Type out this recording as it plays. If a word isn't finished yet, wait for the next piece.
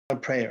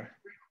Prayer.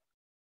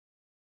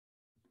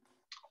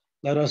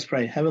 Let us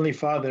pray. Heavenly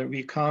Father,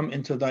 we come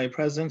into thy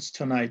presence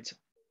tonight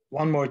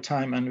one more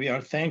time, and we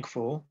are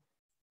thankful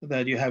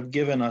that you have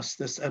given us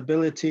this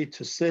ability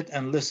to sit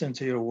and listen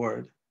to your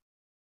word.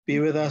 Be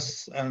with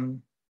us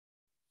and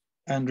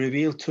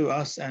reveal to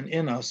us and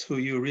in us who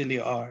you really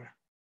are.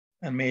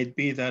 And may it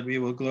be that we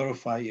will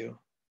glorify you.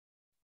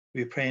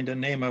 We pray in the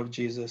name of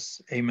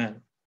Jesus.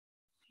 Amen.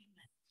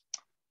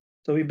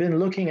 So we've been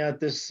looking at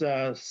this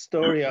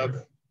story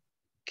of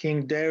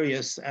King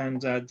Darius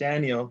and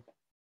Daniel.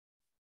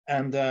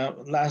 And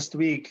last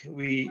week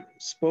we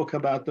spoke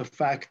about the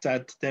fact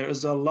that there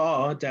is a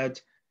law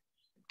that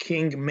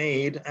king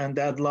made, and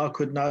that law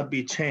could not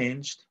be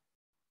changed.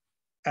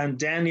 And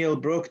Daniel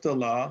broke the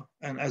law.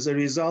 And as a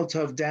result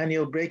of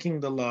Daniel breaking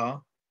the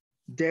law,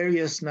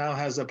 Darius now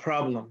has a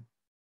problem.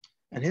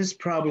 And his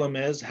problem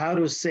is how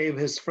to save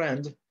his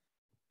friend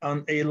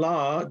on a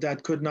law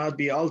that could not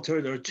be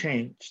altered or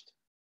changed.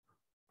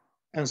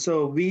 And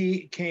so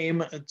we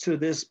came to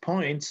this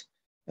point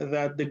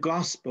that the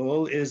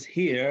gospel is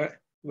here,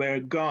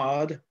 where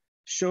God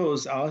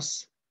shows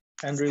us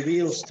and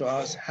reveals to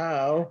us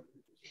how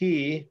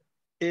he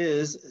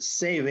is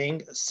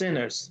saving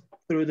sinners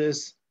through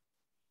this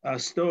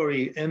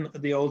story in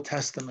the Old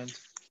Testament.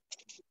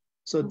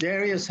 So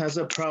Darius has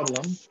a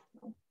problem.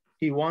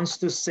 He wants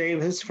to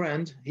save his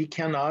friend. He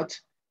cannot,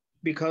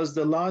 because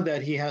the law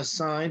that he has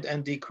signed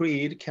and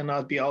decreed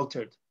cannot be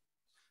altered.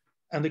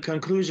 And the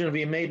conclusion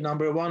we made,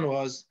 number one,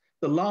 was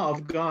the law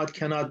of God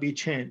cannot be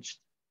changed.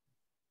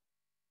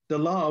 The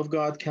law of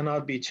God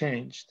cannot be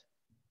changed.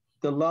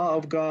 The law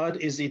of God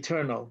is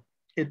eternal.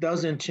 It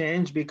doesn't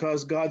change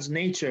because God's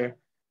nature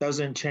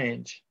doesn't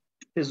change.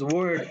 His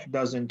word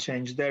doesn't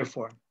change,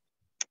 therefore.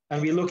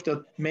 And we looked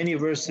at many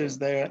verses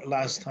there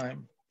last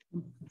time.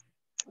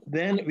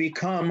 Then we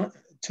come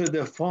to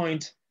the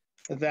point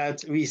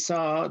that we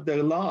saw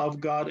the law of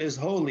God is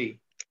holy,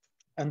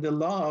 and the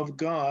law of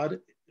God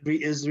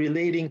is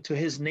relating to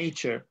his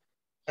nature.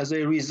 As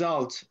a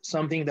result,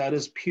 something that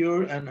is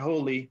pure and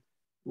holy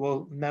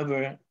will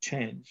never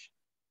change.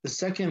 The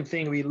second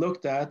thing we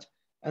looked at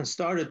and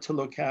started to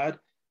look at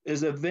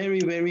is a very,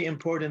 very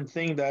important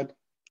thing that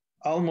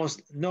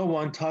almost no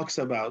one talks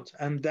about,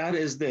 and that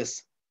is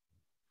this,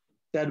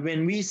 that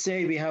when we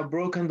say we have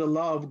broken the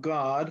law of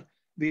God,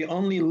 we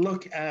only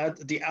look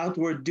at the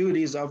outward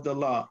duties of the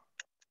law,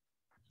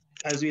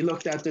 as we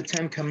looked at the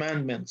 10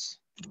 Commandments.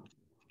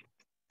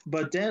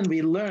 But then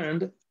we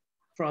learned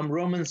from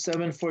Romans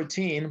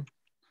 7:14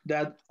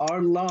 that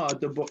our law,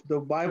 the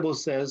Bible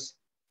says,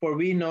 for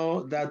we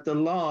know that the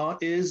law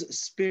is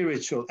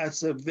spiritual.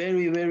 That's a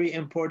very, very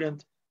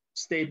important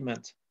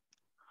statement.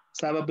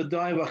 What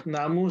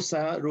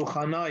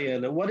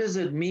does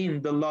it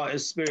mean the law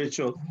is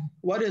spiritual?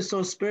 What is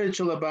so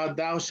spiritual about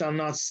thou shalt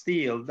not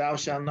steal, thou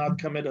shalt not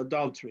commit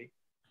adultery?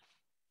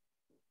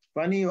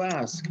 Funny you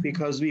ask,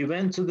 because we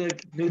went to the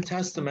New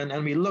Testament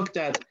and we looked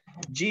at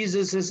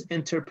Jesus's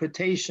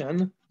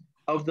interpretation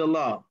of the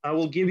law. I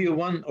will give you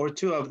one or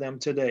two of them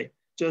today,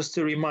 just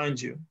to remind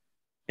you.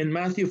 In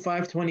Matthew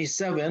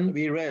 5:27,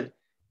 we read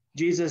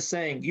Jesus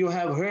saying, you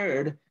have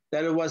heard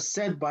that it was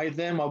said by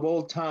them of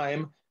old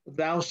time,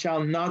 thou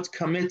shalt not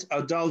commit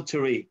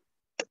adultery.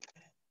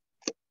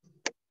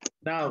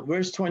 Now,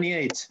 verse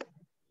 28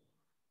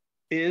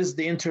 is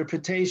the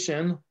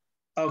interpretation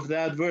of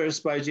that verse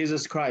by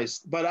Jesus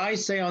Christ. But I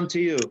say unto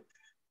you,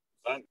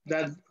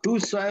 that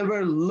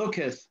whosoever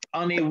looketh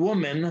on a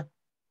woman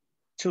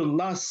to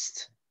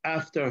lust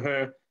after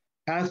her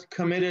hath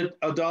committed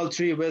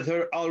adultery with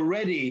her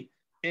already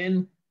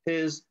in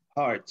his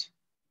heart.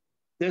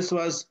 This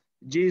was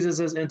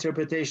Jesus's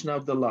interpretation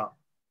of the law.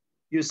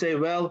 You say,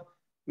 well,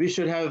 we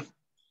should have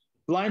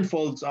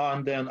blindfolds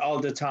on then all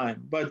the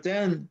time. But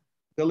then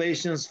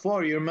Galatians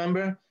 4, you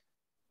remember?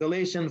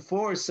 Galatians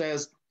 4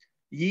 says,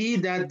 ye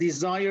that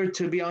desire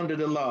to be under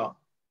the law,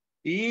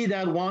 ye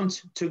that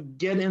want to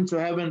get into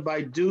heaven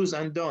by do's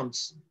and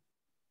don'ts,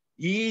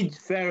 ye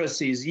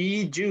Pharisees,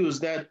 ye Jews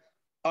that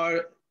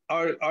are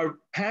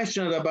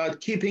passionate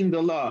about keeping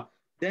the law.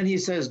 Then he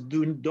says,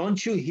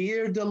 don't you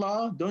hear the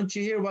law? Don't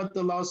you hear what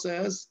the law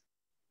says?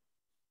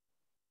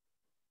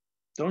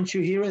 Don't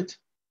you hear it?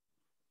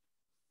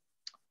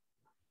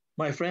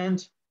 My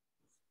friend,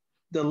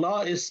 the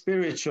law is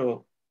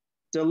spiritual.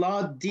 The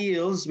law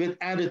deals with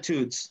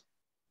attitudes.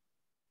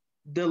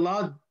 The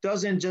law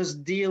doesn't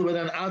just deal with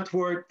an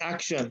outward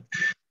action.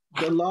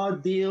 The law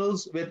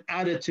deals with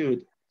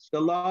attitude. The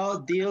law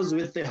deals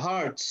with the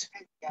heart.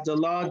 The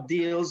law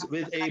deals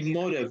with a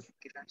motive.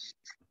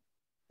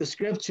 The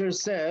scripture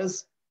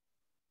says,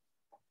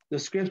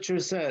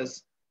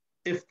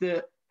 if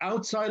the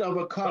outside of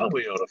a cup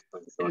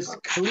is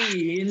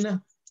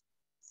clean,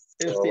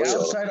 if the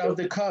outside of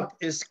the cup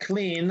is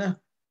clean,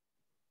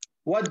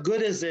 what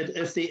good is it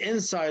if the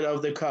inside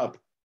of the cup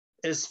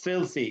is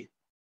filthy?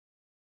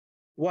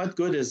 What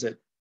good is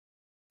it?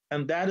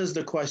 And that is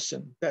the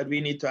question that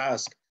we need to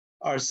ask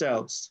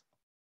ourselves.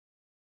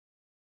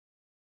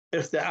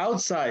 If the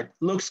outside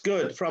looks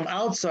good from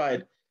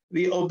outside,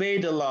 We obey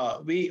the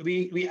law.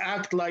 We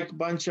act like a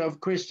bunch of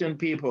Christian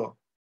people.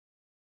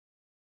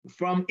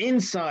 From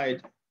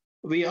inside,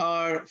 we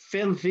are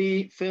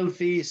filthy,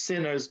 filthy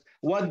sinners.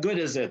 What good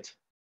is it?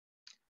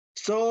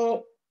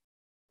 So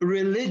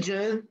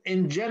religion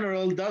in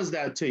general does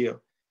that to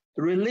you.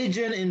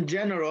 Religion in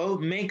general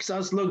makes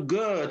us look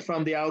good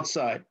from the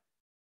outside.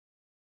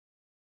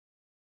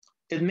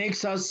 It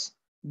makes us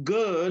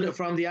good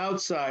from the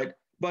outside,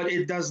 but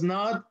it does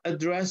not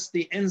address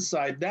the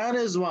inside. That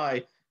is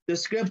why the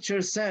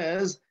scripture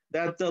says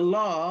that the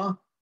law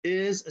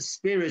is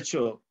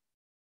spiritual.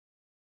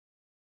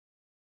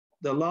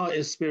 The law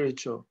is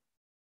spiritual.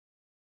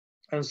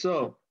 And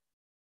so,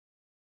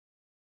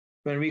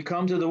 when we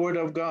come to the Word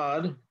of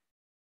God,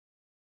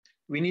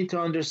 we need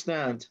to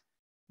understand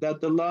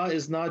that the law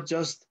is not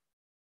just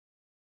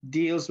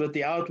deals with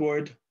the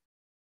outward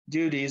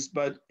duties,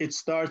 but it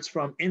starts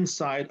from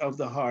inside of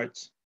the heart.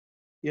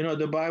 You know,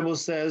 the Bible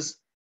says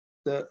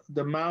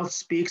the mouth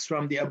speaks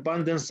from the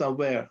abundance of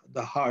where?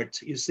 The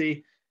heart. You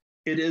see,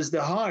 it is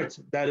the heart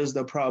that is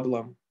the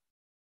problem.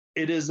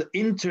 It is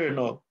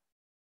internal.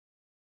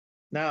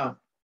 Now,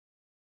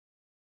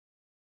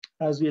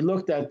 as we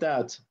looked at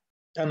that,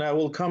 and I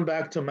will come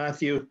back to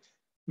Matthew,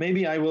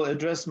 maybe I will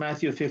address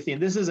Matthew 15.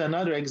 This is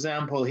another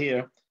example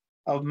here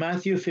of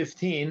Matthew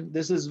 15.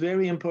 This is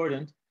very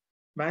important.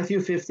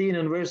 Matthew 15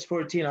 and verse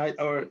 14,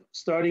 or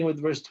starting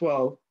with verse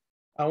 12,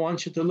 I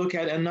want you to look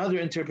at another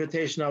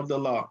interpretation of the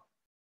law.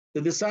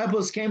 The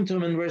disciples came to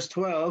him in verse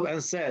 12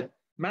 and said,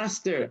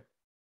 Master,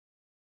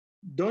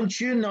 don't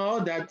you know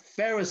that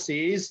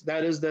Pharisees,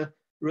 that is the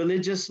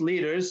religious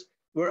leaders,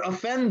 were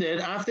offended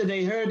after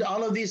they heard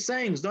all of these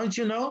sayings? Don't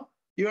you know?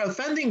 You're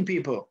offending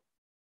people.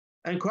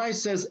 And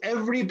Christ says,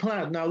 every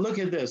plant, now look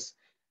at this,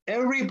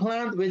 every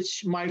plant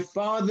which my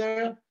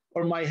Father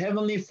or my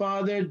Heavenly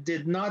Father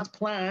did not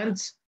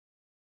plant,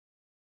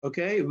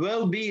 okay,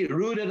 will be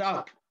rooted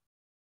up.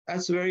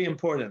 That's very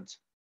important.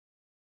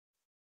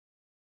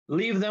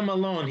 Leave them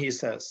alone, he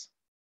says.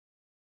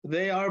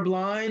 They are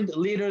blind,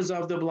 leaders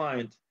of the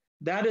blind.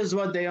 That is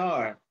what they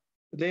are.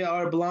 They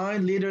are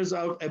blind leaders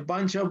of a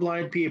bunch of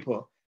blind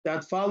people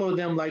that follow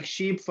them like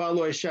sheep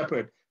follow a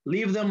shepherd.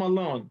 Leave them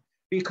alone,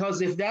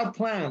 because if that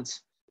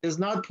plant is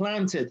not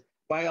planted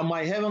by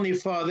my Heavenly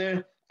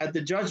Father at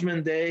the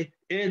judgment day,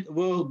 it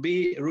will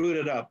be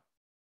rooted up.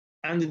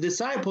 And the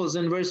disciples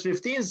in verse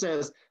 15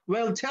 says,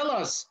 well, tell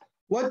us,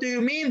 what do you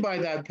mean by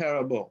that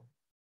parable?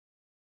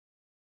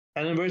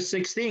 And in verse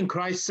 16,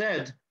 Christ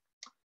said,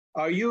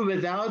 are you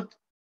without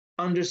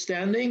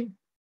understanding?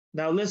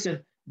 Now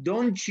listen,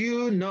 don't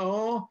you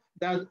know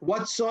that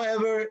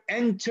whatsoever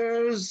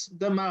enters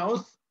the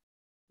mouth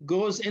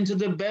goes into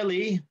the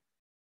belly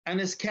and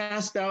is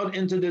cast out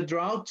into the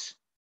drought?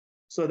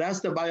 So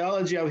that's the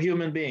biology of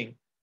human being.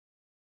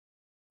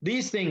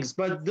 These things,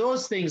 but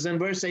those things in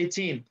verse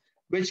 18,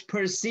 which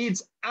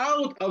proceeds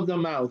out of the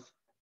mouth,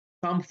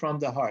 come from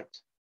the heart.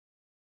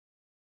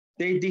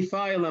 They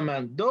defile a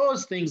man.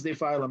 Those things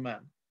defile a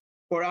man.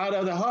 For out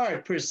of the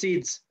heart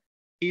proceeds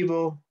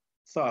evil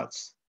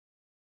thoughts.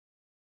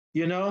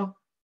 You know,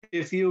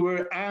 if you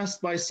were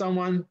asked by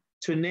someone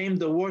to name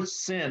the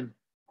worst sin,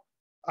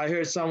 I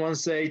heard someone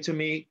say to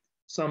me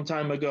some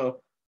time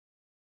ago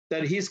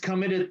that he's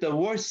committed the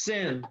worst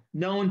sin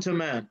known to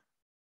man.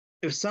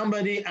 If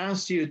somebody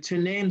asked you to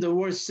name the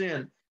worst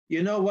sin,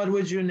 you know what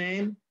would you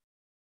name?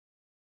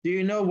 Do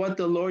you know what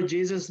the Lord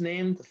Jesus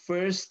named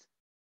first?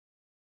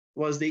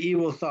 Was the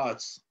evil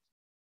thoughts.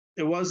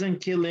 It wasn't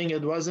killing,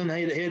 it wasn't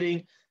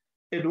hitting,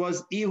 it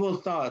was evil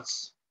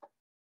thoughts.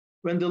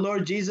 When the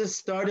Lord Jesus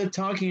started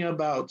talking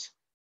about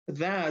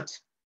that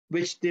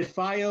which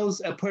defiles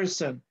a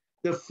person,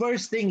 the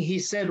first thing he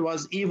said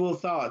was evil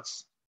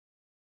thoughts.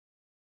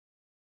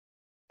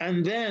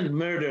 And then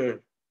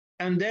murder,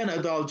 and then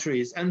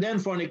adulteries, and then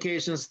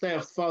fornications,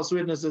 theft, false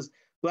witnesses,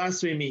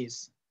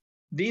 blasphemies.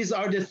 These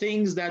are the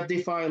things that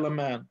defile a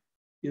man.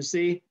 You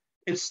see,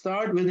 it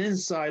starts with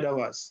inside of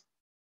us.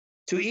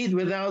 To eat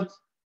without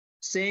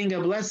saying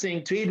a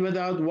blessing, to eat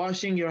without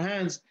washing your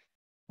hands,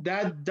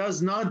 that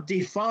does not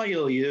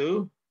defile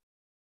you.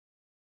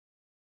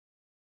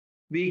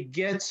 We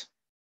get,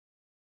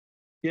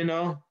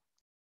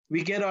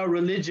 we get our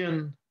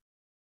religion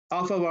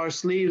off of our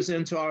sleeves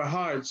into our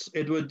hearts.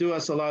 It would do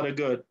us a lot of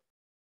good.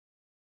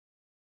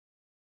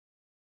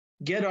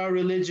 Get our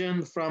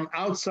religion from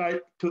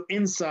outside to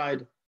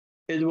inside.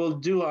 It will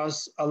do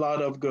us a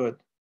lot of good.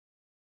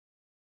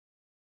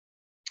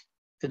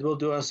 It will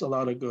do us a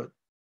lot of good.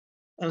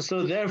 And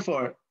so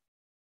therefore,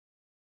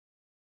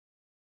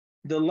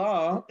 the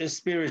law is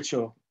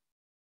spiritual.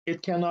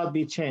 It cannot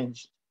be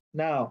changed.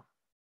 Now,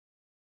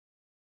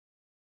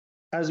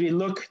 as we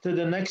look to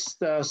the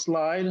next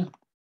slide,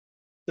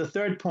 the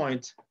third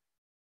point,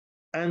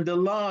 and the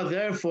law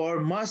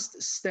therefore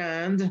must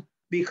stand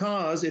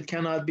because it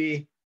cannot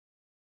be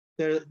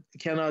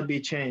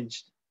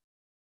changed.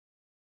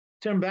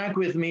 Turn back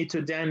with me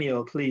to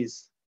Daniel,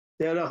 please.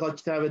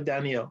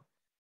 Daniel.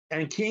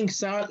 And King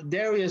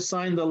Darius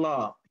signed the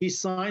law. He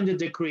signed the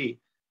decree.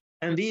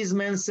 And these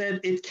men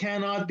said, it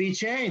cannot be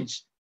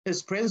changed.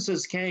 His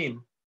princes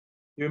came.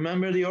 You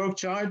remember the org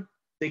chart?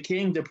 The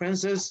king, the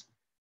princes,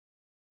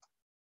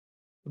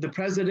 the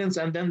presidents,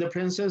 and then the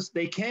princes.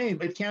 They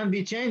came. It can't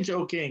be changed,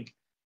 O king.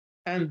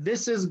 And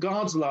this is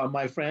God's law,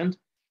 my friend.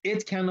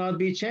 It cannot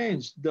be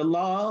changed. The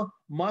law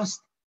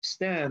must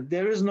stand.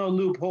 There is no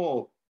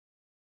loophole.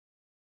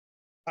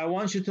 I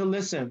want you to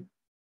listen.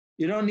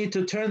 You don't need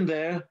to turn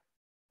there,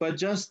 but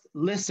just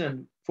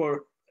listen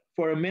for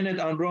a minute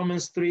on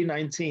Romans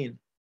 3:19.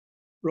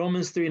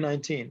 Romans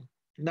 3:19.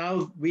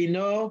 Now we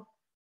know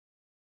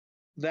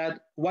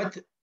that what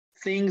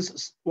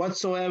things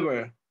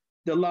whatsoever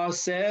the law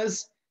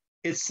says,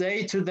 it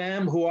say to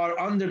them who are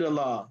under the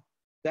law,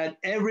 that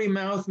every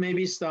mouth may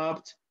be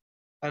stopped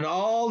and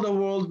all the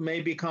world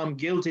may become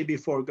guilty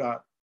before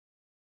God.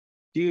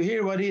 Do you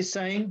hear what he's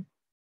saying?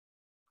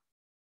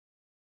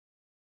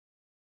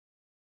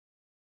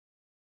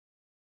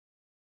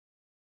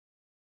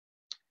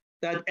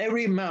 That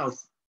every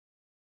mouth,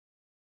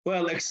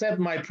 well, except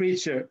my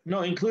preacher,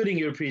 no, including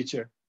your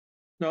preacher.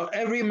 No,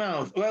 every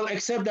mouth, well,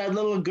 except that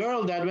little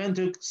girl that went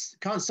to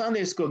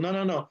Sunday school.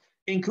 No,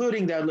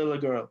 including that little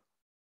girl.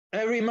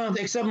 Every mouth,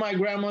 except my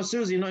grandma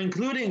Susie, no,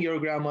 including your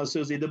grandma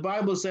Susie. The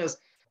Bible says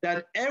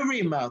that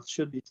every mouth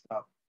should be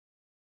stopped.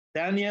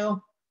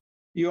 Daniel,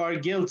 you are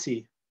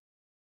guilty.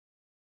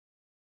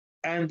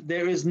 And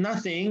there is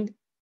nothing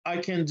I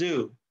can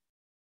do.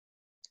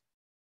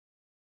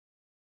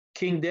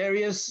 King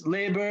Darius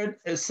labored,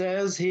 it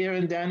says here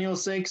in Daniel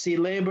 6, he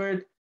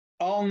labored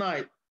all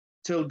night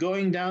till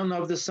going down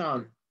of the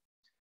sun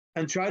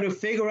and tried to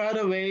figure out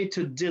a way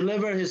to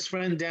deliver his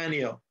friend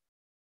Daniel.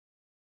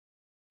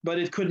 But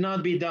it could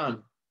not be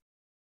done.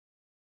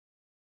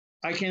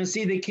 I can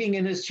see the king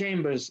in his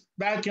chambers,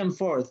 back and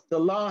forth. The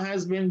law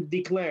has been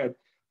declared.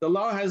 The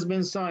law has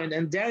been signed,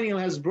 and Daniel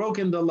has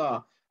broken the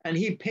law, and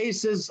he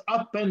paces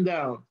up and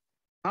down.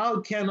 How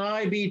can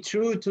I be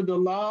true to the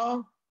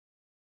law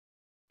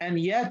and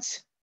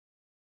yet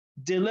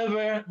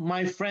deliver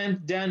my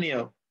friend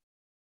Daniel?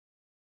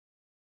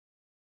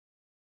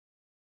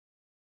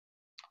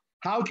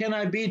 How can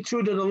I be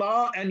true to the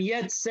law and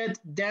yet set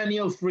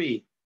Daniel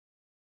free?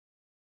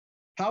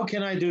 How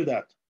can I do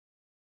that?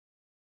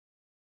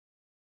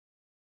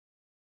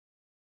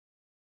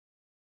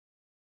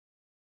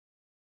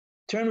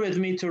 Turn with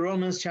me to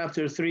Romans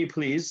chapter 3,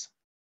 please.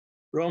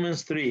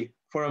 Romans 3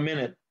 for a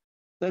minute.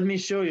 Let me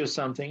show you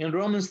something. In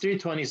Romans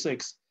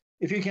 3:26,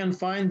 if you can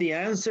find the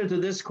answer to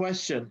this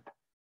question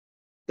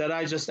that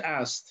I just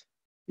asked,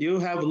 you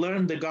have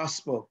learned the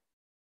gospel.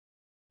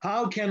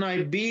 How can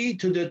I be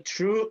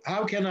true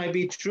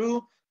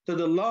to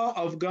the law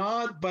of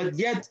God, but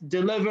yet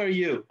deliver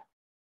you?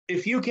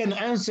 If you can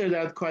answer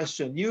that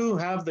question, you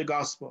have the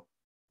gospel.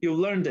 You've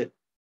learned it.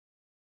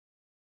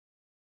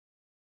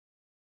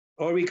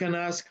 Or we can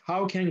ask,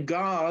 how can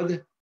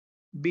God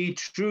be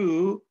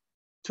true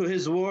to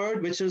his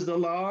word, which is the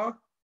law,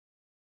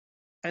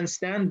 and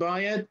stand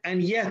by it,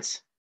 and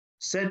yet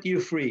set you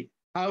free?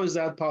 How is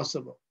that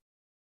possible?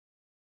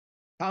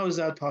 How is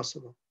that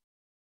possible?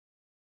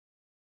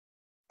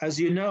 As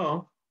you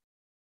know,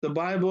 the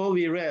Bible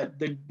we read,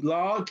 the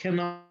law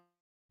cannot,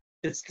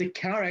 it's the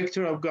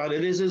character of God.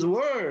 It is his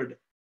word.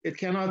 It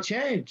cannot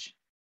change.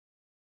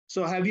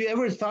 So have you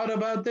ever thought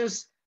about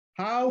this?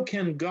 How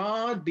can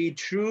God be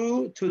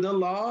true to the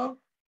law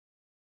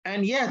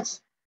and yet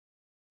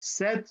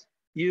set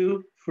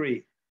you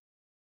free?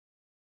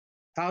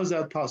 How is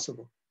that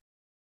possible?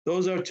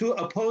 Those are two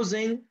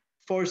opposing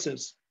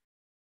forces.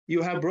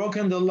 You have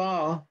broken the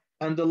law,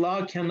 and the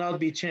law cannot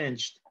be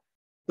changed.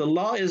 The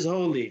law is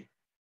holy.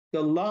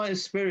 The law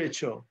is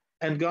spiritual.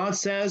 And God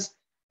says,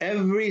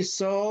 every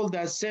soul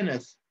that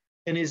sinneth,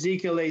 in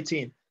Ezekiel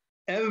 18,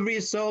 every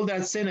soul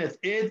that sinneth,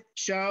 it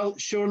shall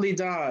surely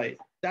die.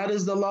 That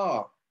is the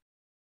law.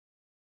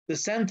 The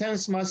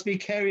sentence must be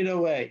carried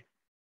away.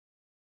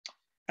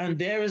 And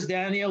there is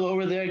Daniel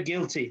over there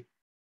guilty.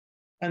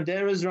 And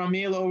there is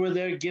Ramil over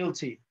there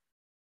guilty.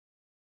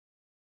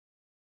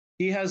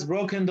 He has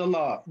broken the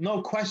law,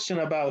 no question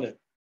about it.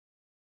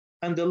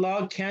 And the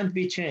law can't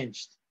be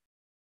changed.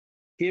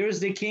 Here is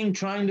the king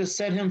trying to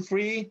set him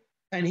free,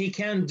 and he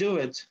can't do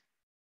it.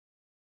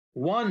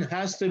 One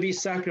has to be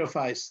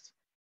sacrificed,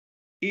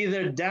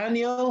 either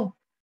Daniel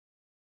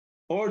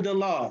or the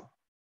law.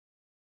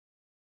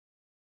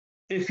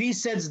 If he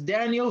sets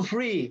Daniel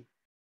free,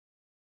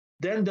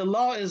 then the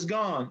law is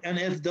gone. And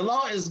if the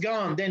law is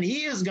gone, then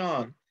he is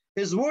gone.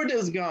 His word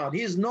is gone.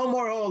 He is no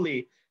more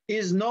holy. He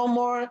is no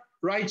more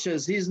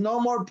righteous. He is no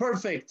more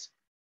perfect.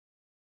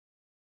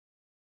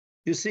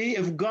 You see,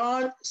 if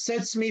God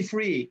sets me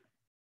free,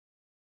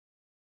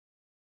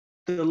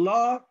 the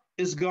law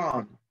is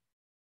gone.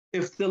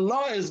 If the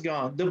law is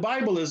gone, the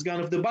Bible is gone.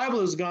 If the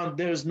Bible is gone,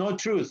 there is no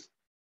truth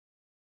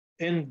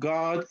in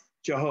God,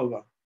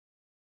 Jehovah.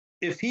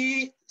 If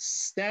he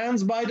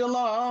stands by the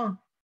law,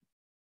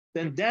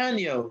 then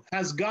Daniel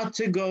has got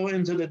to go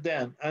into the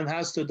den and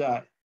has to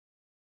die.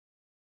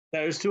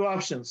 There's two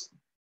options.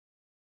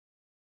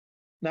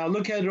 Now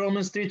look at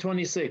Romans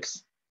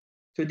 3:26.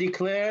 To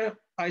declare,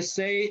 I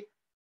say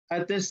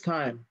at this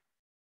time,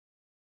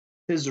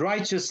 his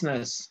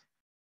righteousness,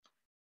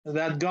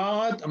 that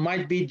God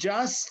might be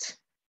just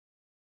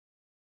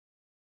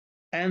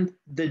and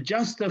the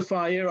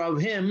justifier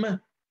of him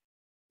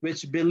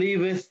which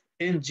believeth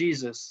in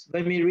Jesus.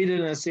 Let me read it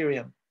in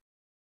Assyrian.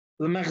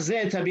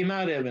 Zadikuta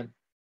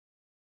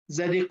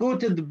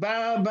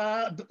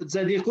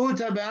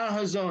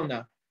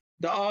ba'ahazona,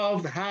 the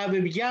of have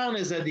bjana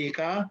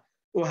zadika,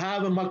 or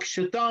have a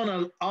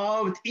makshatana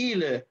of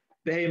ile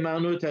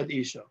beheimanut ad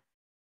isha,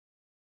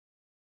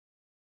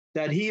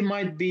 that he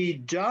might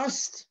be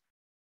just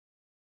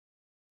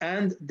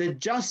and the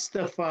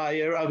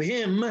justifier of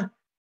him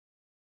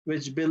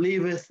which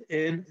believeth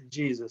in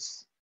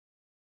Jesus.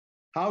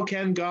 How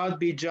can God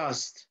be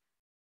just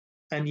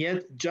and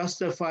yet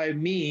justify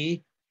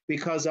me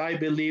because I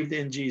believed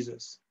in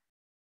Jesus?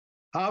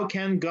 How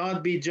can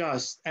God be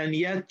just and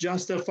yet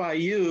justify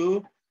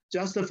you?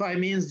 Justify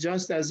means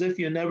just as if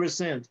you never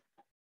sinned.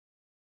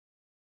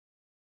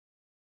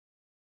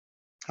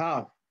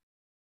 How?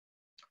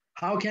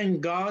 How can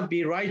God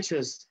be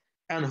righteous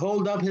and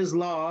hold up his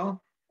law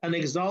and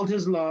exalt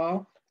his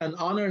law and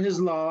honor his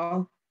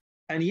law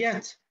and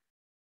yet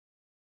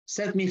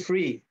set me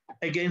free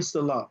against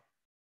the law?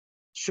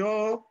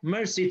 Show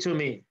mercy to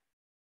me.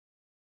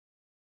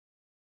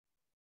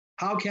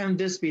 How can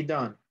this be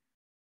done?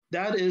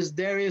 That is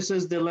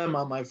Darius's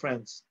dilemma, my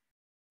friends.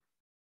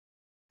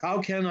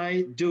 How can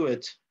I do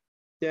it?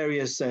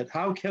 Darius said,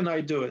 how can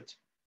I do it?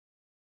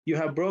 You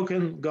have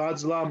broken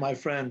God's law, my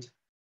friend.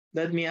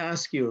 Let me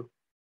ask you,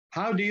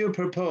 how do you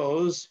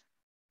propose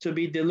to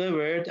be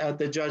delivered at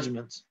the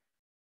judgment?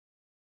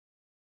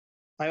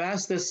 I've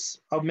asked this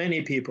of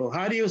many people.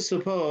 How do you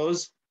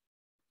suppose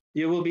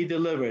you will be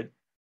delivered?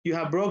 You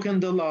have broken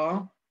the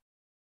law,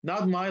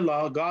 not my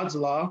law, God's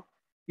law.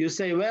 You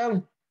say,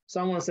 well,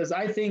 someone says,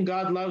 I think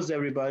God loves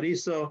everybody,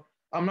 so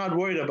I'm not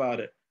worried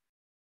about it.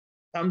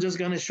 I'm just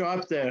going to show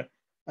up there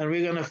and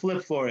we're going to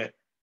flip for it.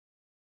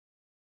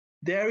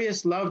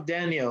 Darius loved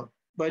Daniel,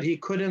 but he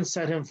couldn't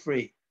set him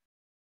free.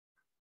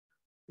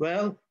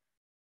 Well,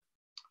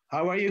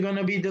 how are you going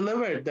to be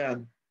delivered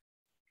then?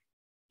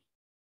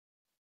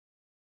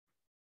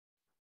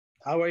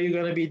 How are you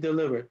going to be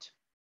delivered?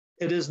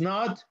 It is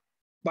not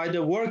by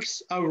the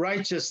works of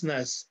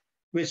righteousness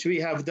which we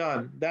have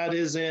done. That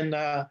is in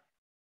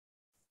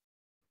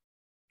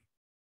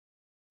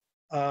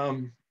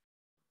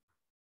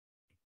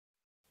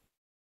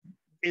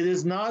it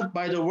is not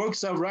by the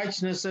works of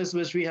righteousness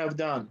which we have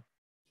done.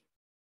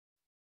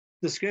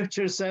 The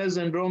scripture says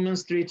in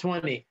Romans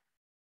 3:20,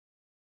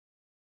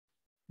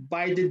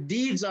 by the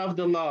deeds of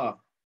the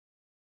law,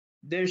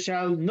 there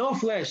shall no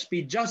flesh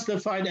be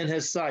justified in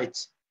his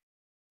sight.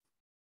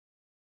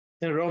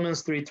 In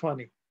Romans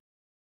 3:20.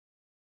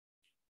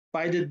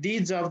 By the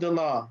deeds of the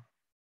law,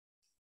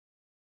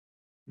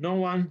 no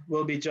one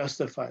will be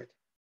justified.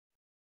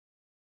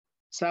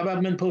 So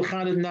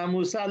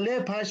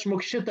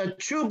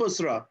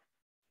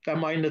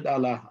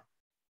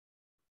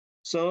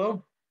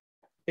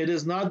it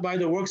is not by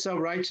the works of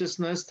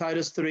righteousness,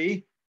 Titus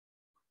 3,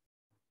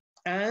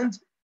 and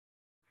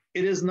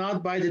it is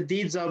not by the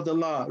deeds of the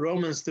law,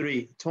 Romans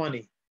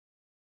 3:20.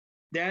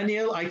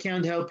 Daniel, I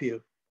can't help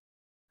you.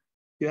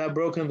 You have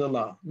broken the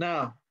law.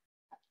 Now,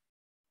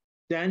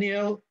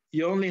 Daniel,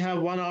 you only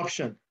have one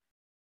option.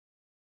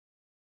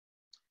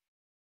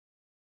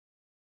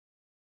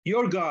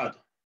 Your God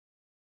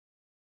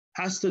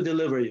has to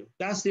deliver you.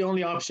 That's the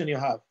only option you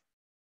have.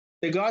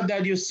 The God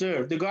that you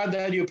serve, the God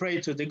that you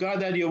pray to, the God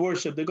that you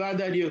worship, the God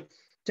that you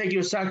take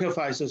your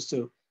sacrifices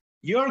to,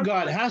 your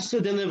God has to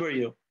deliver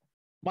you.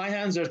 My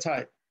hands are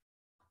tied.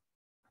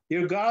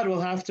 Your God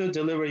will have to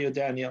deliver you,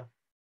 Daniel.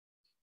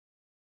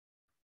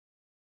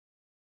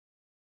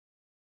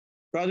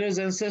 Brothers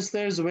and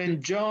sisters,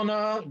 when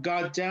Jonah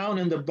got down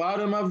in the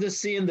bottom of the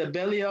sea, in the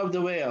belly of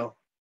the whale,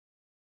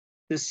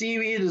 the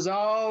seaweed is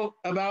all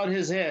about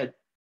his head.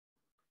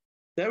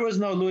 There was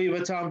no Louis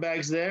Vuitton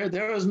bags there.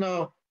 There was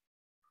no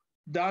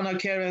Donna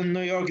Karan,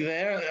 New York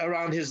there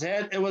around his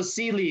head. It was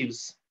sea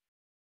leaves.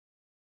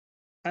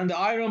 And the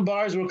iron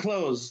bars were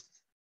closed.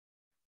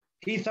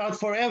 He thought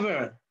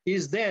forever,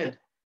 he's dead.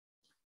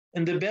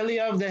 In the belly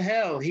of the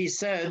hell, he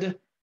said,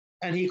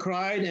 and he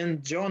cried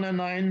in Jonah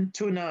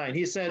 9:2-9.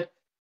 He said,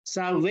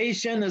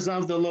 salvation is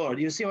of the Lord.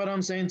 You see what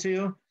I'm saying to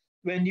you?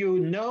 When you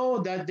know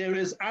that there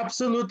is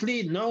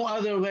absolutely no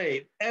other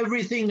way,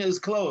 everything is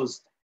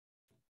closed.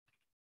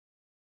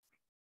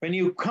 When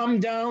you come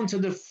down to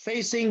the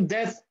facing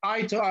death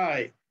eye to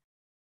eye,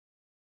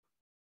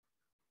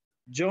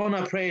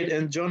 Jonah prayed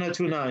in Jonah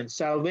 2:9,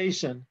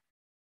 salvation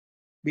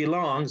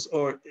belongs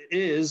or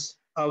is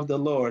of the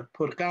Lord.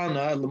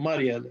 Purkana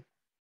al-Mariel.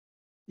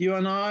 You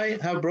and I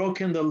have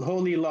broken the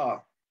holy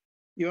law.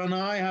 You and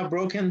I have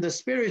broken the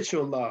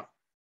spiritual law.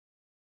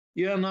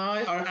 You and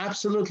I are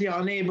absolutely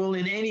unable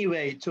in any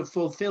way to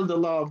fulfill the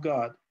law of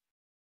God.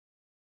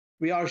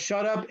 We are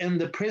shut up in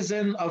the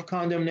prison of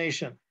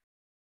condemnation.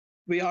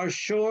 We are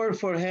sure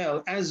for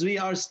hell as we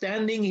are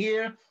standing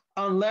here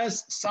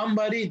unless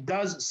somebody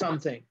does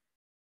something.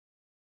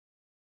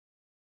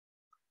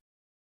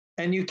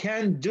 And you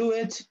can't do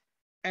it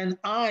and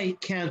I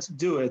can't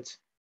do it,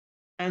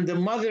 and the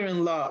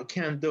mother-in-law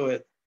can't do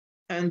it,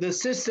 and the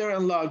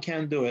sister-in-law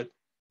can't do it.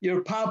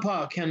 Your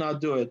papa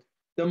cannot do it.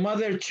 The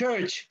mother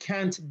church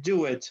can't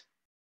do it,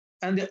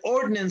 and the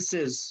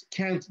ordinances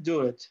can't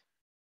do it,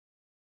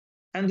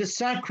 and the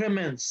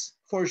sacraments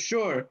for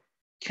sure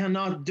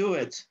cannot do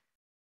it,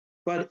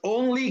 but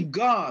only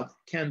God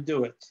can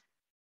do it.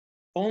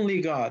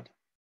 Only God.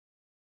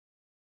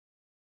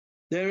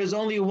 There is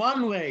only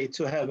one way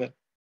to heaven.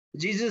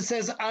 Jesus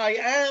says, I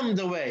am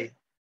the way.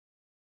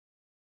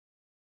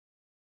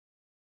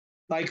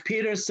 Like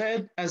Peter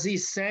said as he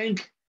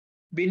sank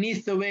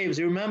beneath the waves.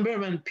 You remember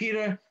when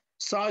Peter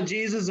saw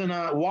Jesus and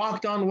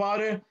walked on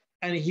water,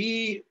 and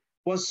he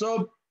was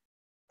so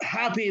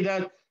happy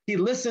that he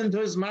listened to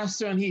his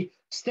master and he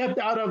stepped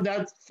out of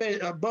that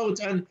boat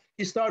and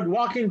he started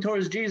walking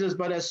towards Jesus.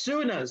 But as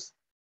soon as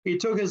he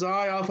took his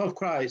eye off of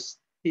Christ,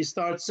 he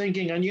started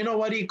sinking. And you know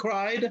what he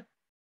cried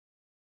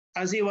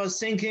as he was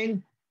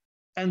sinking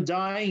and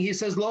dying? He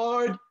says,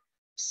 Lord,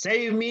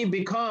 save me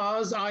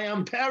because I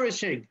am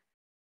perishing.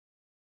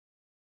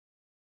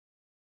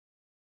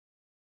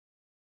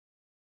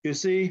 You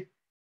see,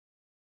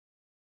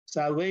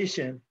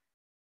 salvation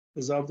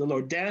is of the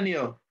Lord.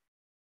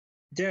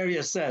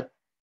 Darius said,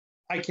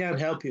 I can't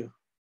help you.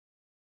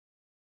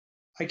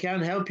 I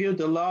can't help you.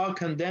 The law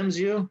condemns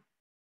you.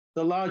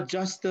 The law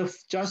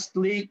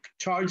justly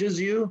charges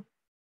you.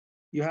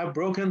 You have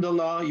broken the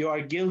law. You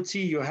are guilty.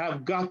 You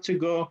have got to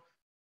go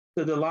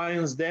to the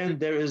lion's den.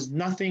 There is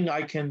nothing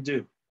I can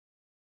do.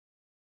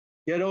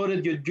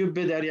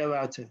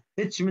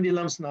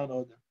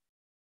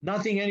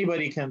 Nothing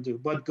anybody can do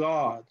but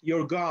God,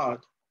 your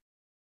God.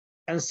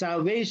 And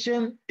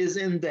salvation is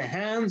in the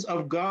hands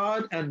of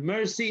God, and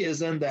mercy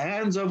is in the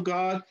hands of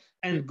God,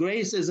 and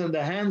grace is in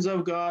the hands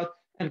of God,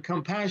 and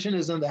compassion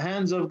is in the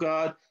hands of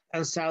God,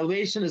 and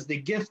salvation is the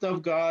gift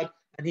of God,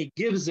 and He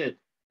gives it,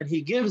 and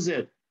He gives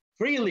it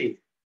freely.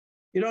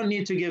 You don't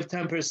need to give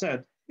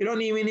 10%. You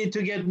don't even need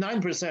to give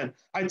 9%.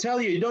 I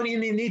tell you, you don't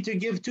even need to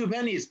give 2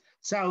 pennies.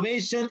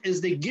 Salvation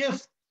is the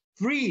gift,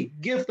 free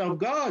gift of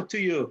God to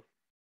you.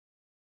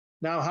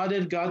 Now, how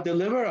did God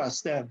deliver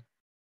us then?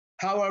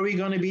 How are we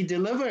going to be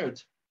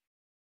delivered?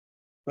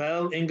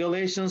 Well, in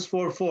Galatians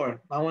 4:4,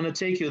 I want to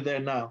take you there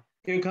now.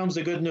 Here comes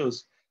the good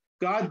news.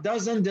 God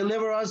doesn't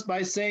deliver us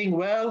by saying,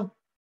 well,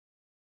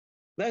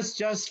 let's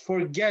just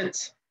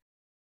forget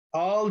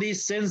all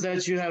these sins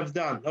that you have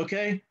done,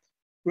 okay?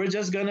 We're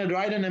just going to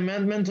write an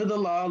amendment to the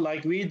law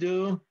like we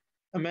do.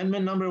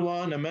 Amendment number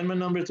 1, amendment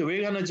number 2.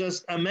 We're going to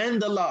just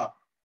amend the law.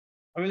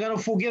 And we're going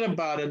to forget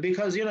about it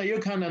because, you know,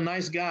 you're kind of a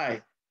nice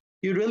guy.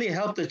 You really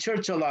helped the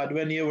church a lot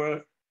when you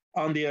were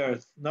on the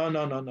earth.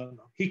 No.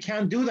 He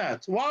can't do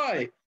that.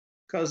 Why?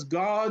 Because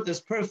God is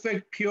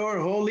perfect, pure,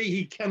 holy.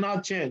 He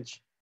cannot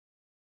change.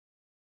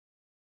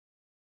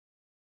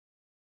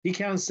 He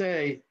can't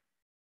say,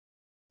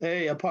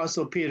 hey,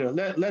 Apostle Peter,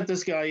 let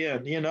this guy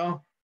in, you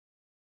know.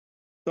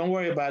 Don't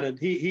worry about it.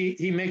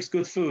 He makes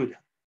good food.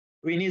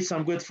 We need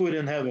some good food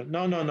in heaven.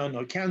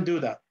 No. Can't do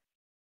that.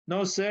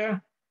 No,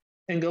 sir.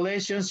 In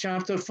Galatians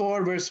chapter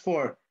 4, verse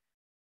 4.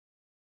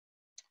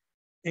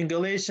 In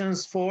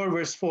Galatians 4,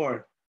 verse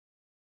 4.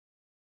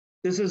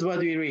 This is what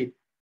we read.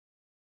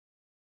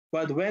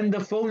 But when the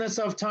fullness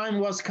of time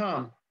was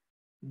come,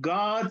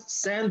 God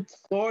sent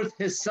forth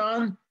his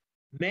Son,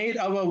 made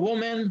of a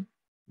woman,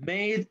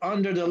 made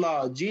under the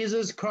law.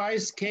 Jesus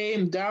Christ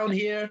came down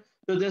here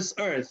to this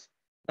earth.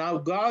 Now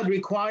God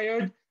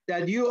required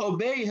that you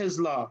obey his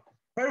law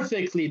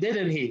perfectly,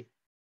 didn't he?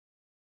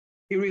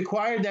 He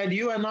required that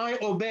you and I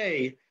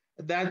obey,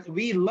 that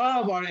we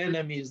love our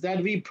enemies,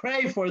 that we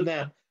pray for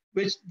them,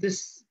 which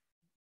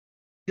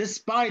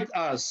despite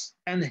us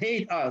and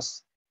hate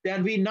us,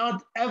 that we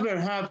not ever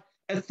have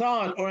a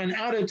thought or an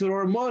attitude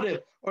or a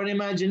motive or an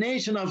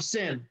imagination of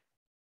sin.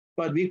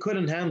 But we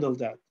couldn't handle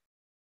that.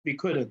 We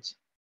couldn't.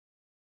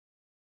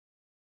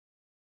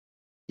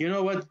 You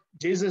know what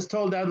Jesus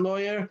told that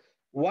lawyer?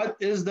 What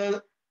is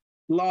the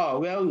law?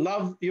 Well,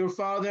 love your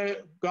Father,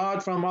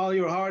 God, from all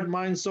your heart,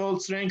 mind, soul,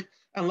 strength,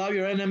 and love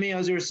your enemy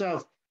as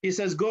yourself. He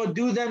says, go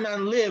do them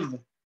and live.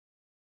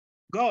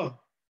 Go.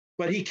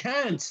 But he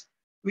can't.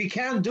 We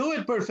can't do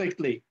it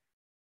perfectly.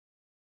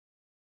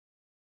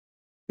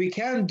 We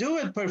can't do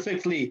it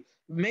perfectly.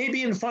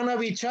 Maybe in front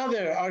of each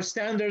other, our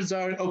standards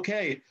are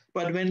okay.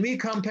 But when we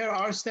compare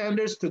our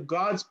standards to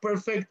God's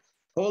perfect,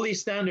 holy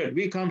standard,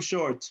 we come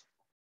short.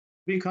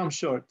 We come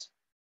short.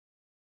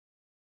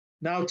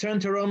 Now turn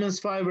to Romans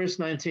 5, verse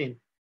 19.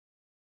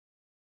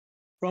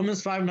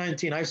 Romans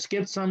 5:19. I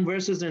skipped some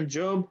verses in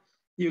Job.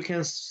 You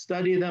can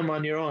study them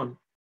on your own.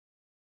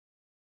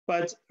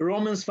 But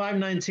Romans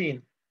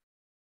 5:19.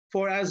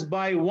 For as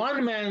by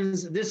one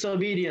man's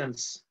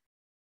disobedience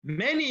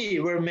many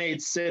were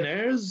made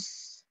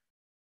sinners,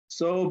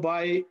 so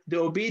by the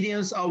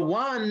obedience of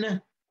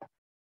one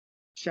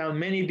shall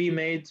many be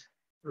made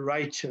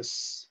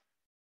righteous.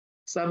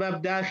 Who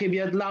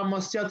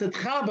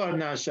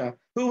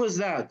was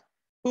that?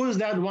 Who is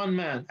that one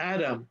man?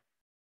 Adam.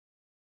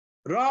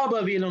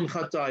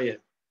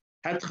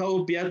 Who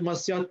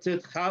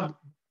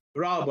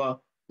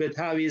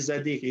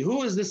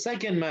is the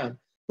second man?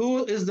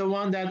 Who is the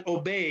one that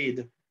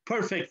obeyed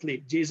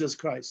perfectly? Jesus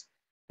Christ.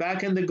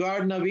 Back in the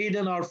Garden of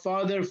Eden, our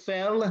father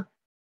fell.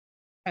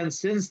 And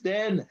since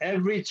then,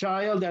 every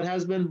child that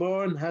has been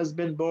born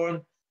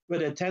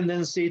with a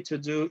tendency to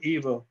do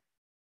evil.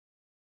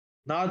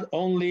 Not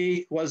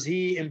only was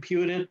he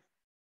imputed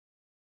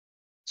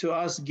to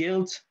us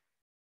guilt,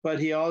 but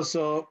he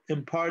also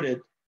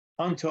imparted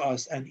unto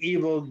us an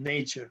evil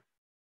nature.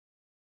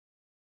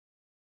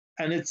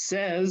 And it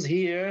says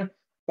here,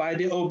 by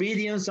the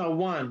obedience of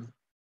one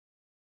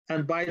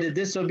and by the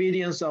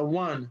disobedience of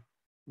one,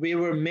 we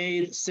were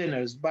made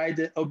sinners. By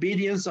the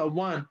obedience of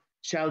one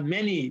shall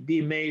many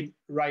be made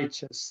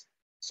righteous.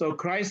 So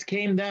Christ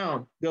came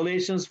down,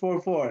 Galatians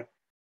 4:4,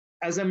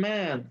 as a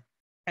man,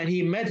 and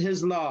he met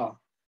his law,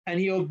 and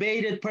he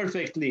obeyed it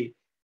perfectly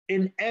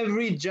in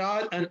every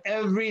jot and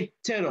every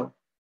tittle,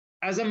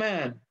 as a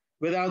man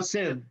without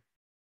sin.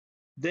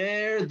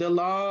 There the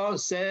law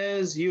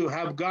says you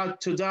have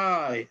got to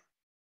die.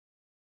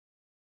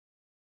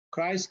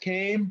 Christ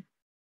came.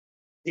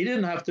 He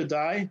didn't have to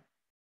die.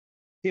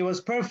 He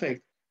was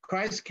perfect.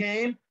 Christ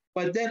came,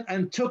 but then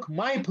and took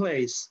my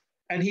place,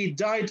 and he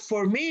died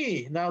for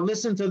me. Now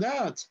listen to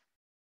that.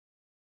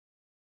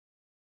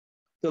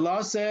 The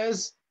law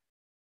says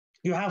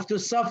you have to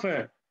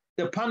suffer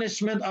the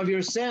punishment of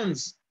your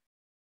sins.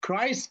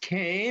 Christ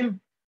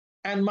came,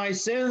 and my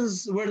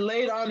sins were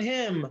laid on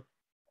him,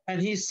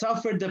 and he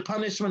suffered the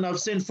punishment of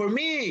sin for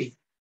me.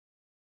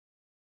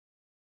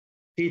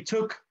 He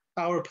took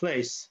our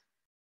place.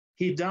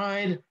 He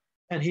died,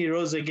 and he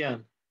rose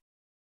again.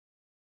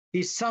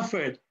 He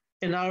suffered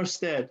in our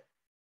stead.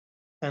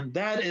 And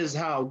that is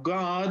how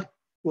God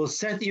will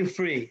set you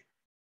free.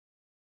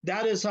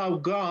 That is how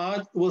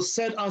God will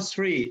set us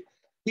free.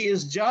 He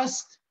is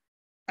just.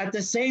 At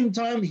the same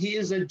time, he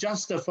is a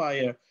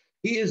justifier.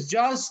 He is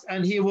just,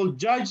 and he will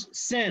judge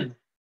sin.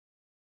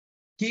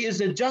 He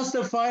is a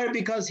justifier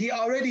because he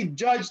already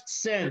judged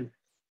sin.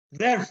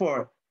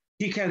 Therefore,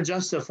 he can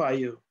justify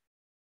you.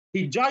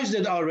 He judged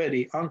it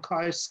already on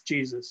Christ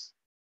Jesus.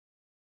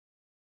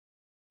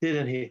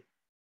 Didn't he?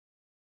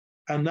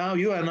 And now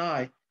you and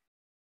I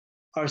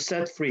are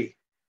set free.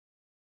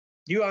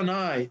 You and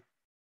I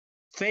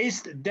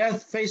faced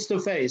death face to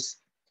face,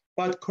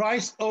 but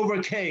Christ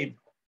overcame.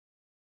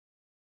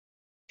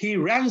 He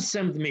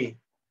ransomed me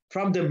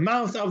from the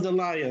mouth of the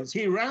lions.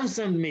 He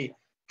ransomed me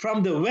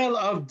from the well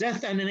of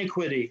death and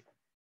iniquity.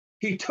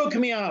 He took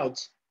me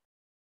out.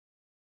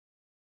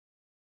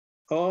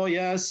 Oh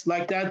yes,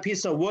 like that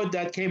piece of wood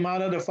that came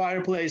out of the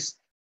fireplace.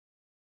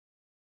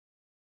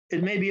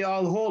 It may be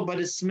all whole, but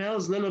it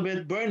smells a little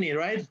bit burny,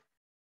 right?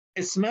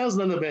 It smells a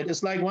little bit.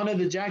 It's like one of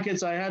the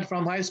jackets I had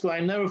from high school.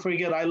 I never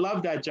forget. I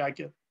love that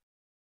jacket.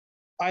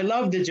 I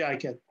love the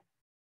jacket.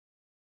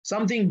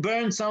 Something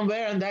burned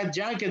somewhere, and that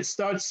jacket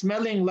starts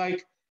smelling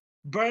like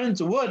burnt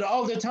wood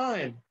all the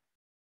time.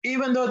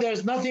 Even though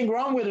there's nothing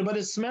wrong with it, but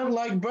it smelled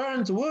like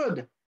burnt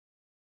wood.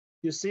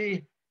 You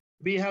see,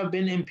 we have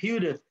been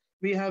imputed.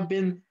 We have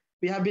been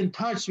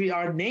touched.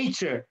 Our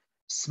nature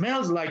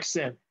smells like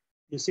sin.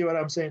 You see what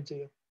I'm saying to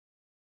you?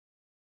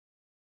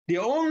 The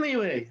only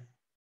way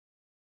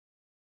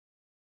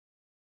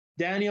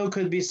Daniel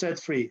could be set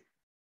free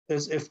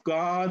is if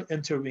God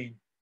intervened.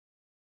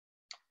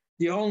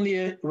 The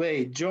only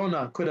way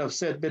Jonah could have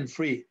been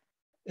free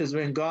is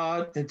when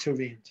God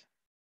intervened.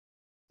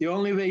 The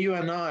only way you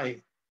and I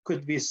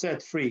could be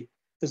set free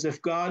is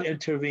if God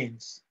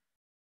intervenes.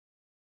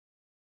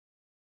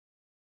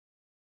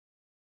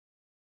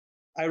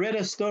 I read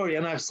a story,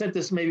 and I've said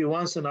this maybe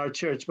once in our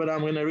church, but I'm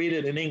going to read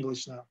it in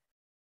English now.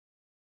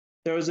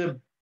 There was a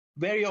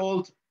very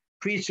old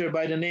preacher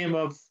by the name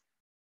of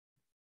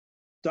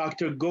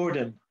Dr.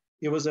 Gordon.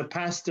 He was a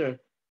pastor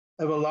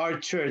of a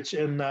large church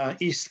in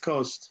East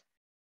Coast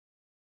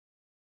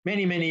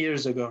many, many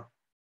years ago.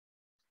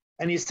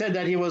 And he said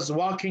that he was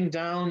walking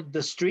down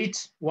the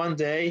street one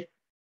day,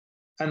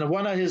 and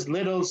one of his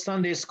little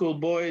Sunday school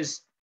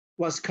boys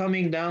was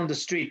coming down the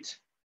street,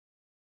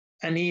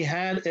 and he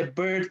had a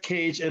bird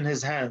cage in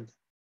his hand,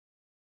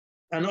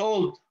 an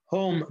old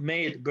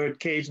homemade bird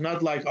cage,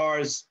 not like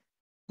ours,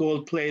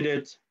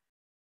 gold-plated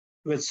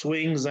with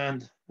swings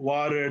and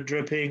water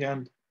dripping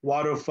and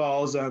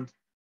waterfalls and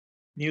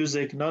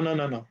music.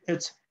 No.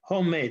 It's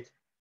homemade.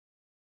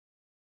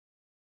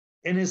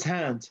 In his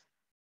hand,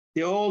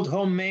 the old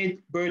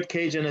homemade bird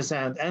cage in his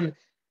hand. And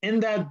in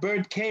that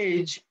bird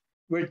cage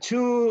were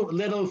two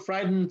little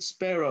frightened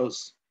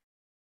sparrows,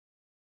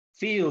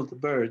 field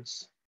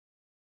birds.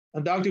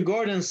 And Dr.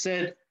 Gordon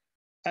said,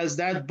 as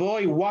that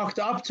boy walked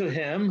up to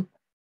him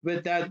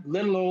with that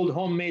little old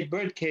homemade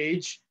bird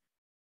cage,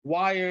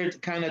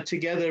 wired kind of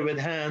together with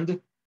hand,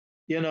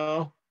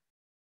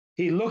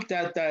 he looked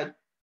at that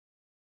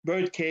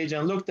bird cage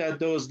and looked at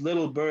those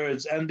little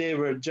birds, and they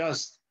were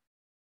just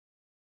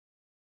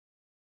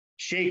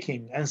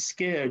shaking and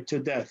scared to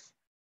death.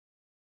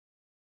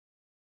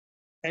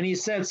 And he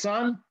said,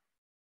 son,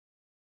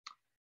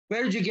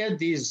 where did you get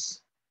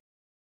these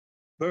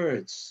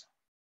birds?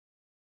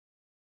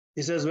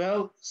 He says,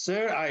 well,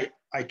 sir,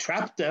 I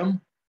trapped them.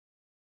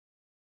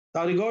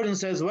 Dr. Gordon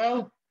says,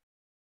 well,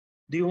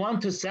 do you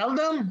want to sell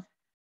them?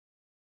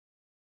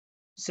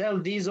 Sell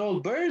these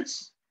old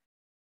birds?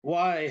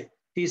 Why?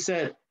 He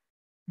said,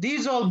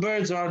 these old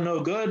birds are no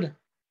good.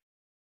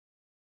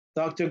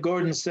 Dr.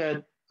 Gordon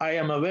said, I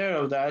am aware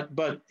of that,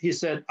 but he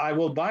said, I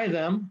will buy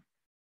them.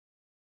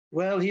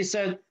 Well, he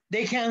said,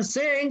 they can't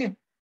sing.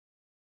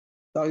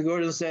 Dr.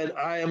 Gordon said,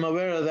 I am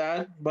aware of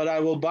that, but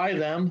I will buy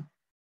them.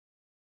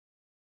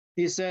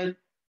 He said,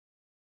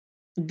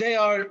 there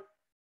are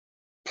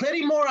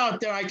plenty more out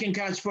there I can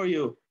catch for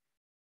you,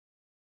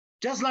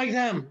 just like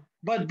them,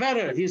 but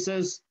better. He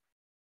says,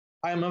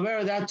 I am aware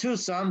of that too,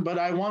 son, but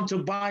I want to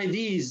buy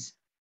these.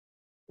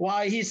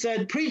 Why? He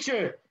said,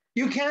 preacher,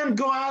 you can't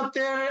go out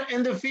there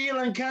in the field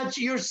and catch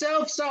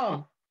yourself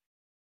some.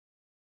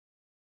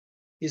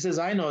 He says,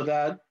 I know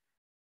that,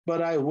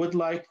 but I would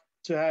like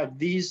to have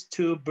these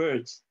two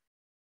birds.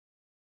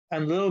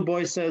 And the little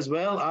boy says,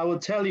 well, I will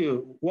tell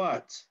you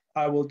what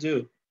I will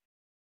do.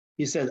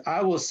 He said,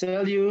 I will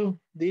sell you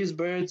these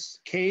birds,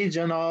 cage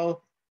and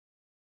all,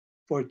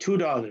 for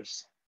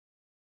 $2.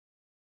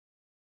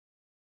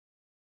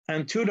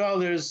 And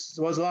 $2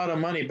 was a lot of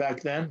money back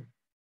then.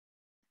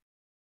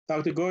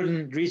 Dr.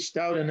 Gordon reached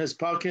out in his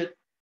pocket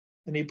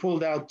and he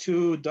pulled out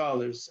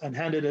 $2 and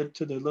handed it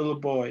to the little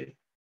boy.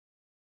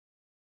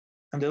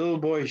 And the little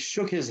boy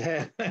shook his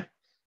head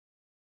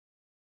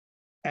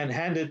and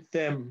handed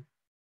them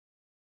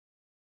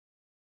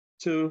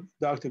to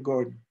Dr.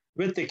 Gordon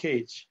with the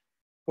cage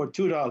for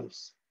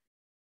 $2.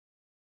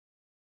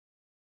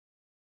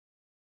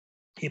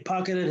 He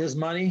pocketed his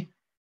money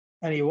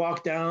and he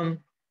walked down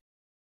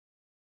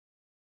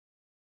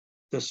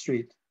the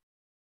street.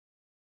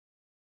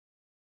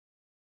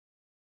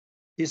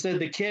 He said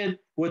the kid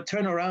would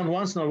turn around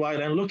once in a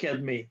while and look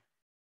at me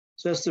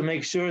just to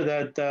make sure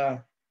that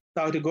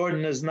Dr.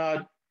 Gordon has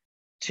not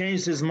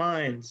changed his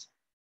mind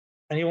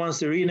and he wants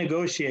to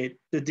renegotiate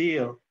the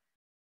deal.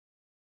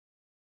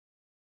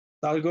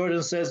 Dr.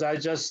 Gordon says, I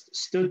just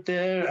stood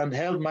there and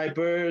held my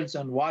birds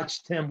and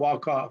watched him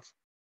walk off.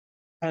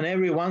 And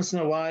every once in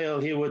a while,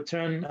 he would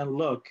turn and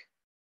look,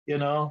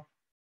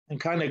 and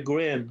kind of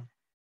grin.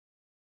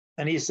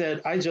 And he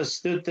said, I just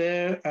stood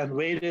there and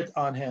waited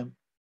on him.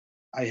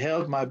 I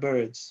held my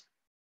birds.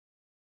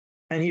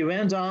 And he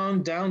went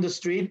on down the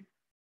street.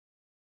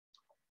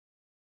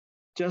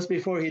 Just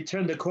before he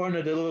turned the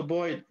corner, the little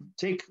boy,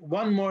 take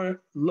one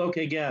more look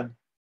again.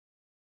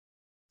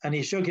 And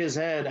he shook his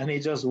head and he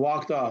just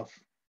walked off.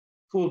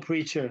 Fool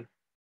preacher.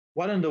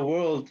 What in the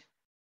world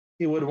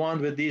he would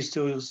want with these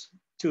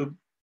two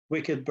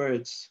wicked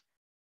birds,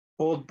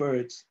 old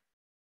birds?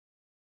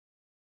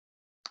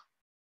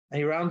 And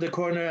he rounded the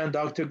corner, and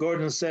Dr.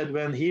 Gordon said,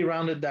 when he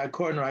rounded that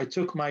corner, I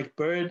took my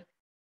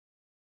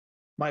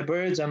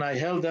birds, and I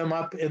held them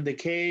up in the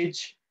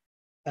cage.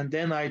 And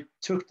then I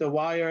took the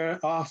wire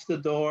off the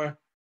door,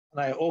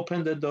 and I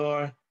opened the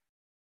door,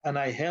 and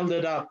I held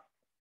it up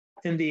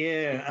in the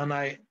air, and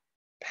I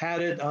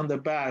patted on the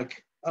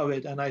back of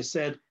it, and I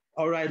said,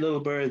 all right,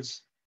 little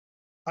birds,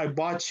 I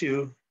bought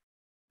you.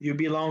 You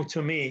belong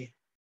to me.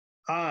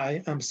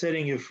 I am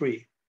setting you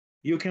free.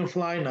 You can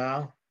fly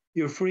now.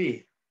 You're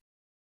free.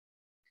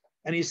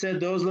 And he said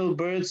those little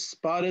birds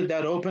spotted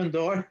that open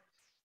door,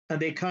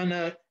 and they kind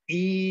of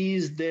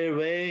eased their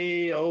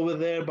way over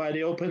there by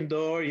the open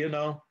door,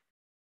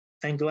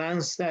 and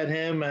glanced at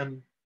him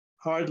and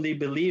hardly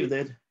believed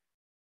it.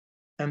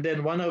 And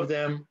then one of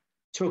them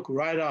took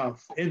right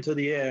off into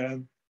the air,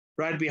 and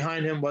right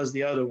behind him was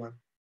the other one.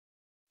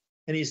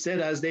 And he said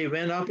as they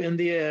went up in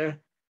the air,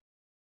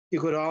 you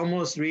could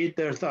almost read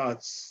their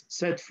thoughts.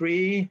 Set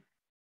free,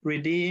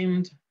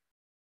 redeemed,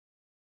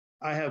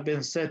 I have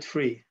been set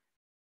free.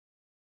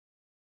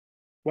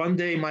 One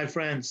day, my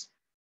friends,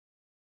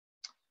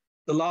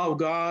 the law of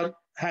God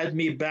had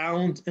me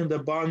bound in the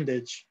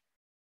bondage,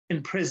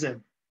 in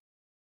prison,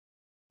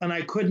 and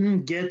I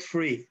couldn't get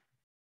free.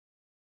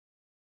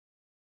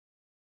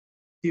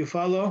 Do you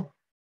follow?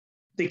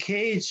 The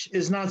cage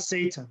is not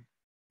Satan.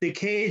 The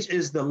cage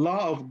is the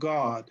law of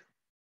God.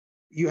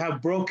 You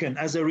have broken.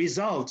 As a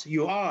result,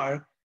 you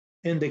are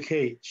in the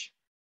cage.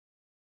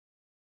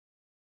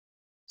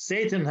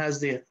 Satan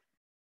has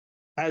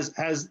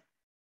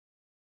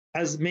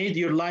made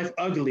your life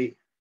ugly.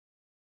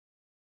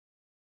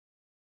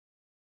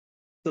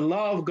 The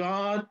law of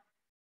God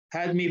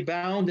had me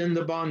bound in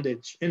the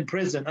bondage, in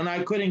prison, and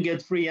I couldn't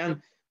get free.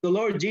 And the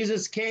Lord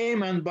Jesus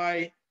came, and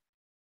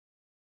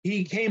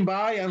he came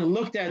by and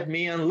looked at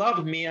me and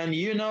loved me. And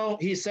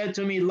he said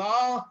to me,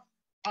 Law,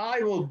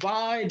 I will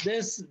buy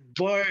this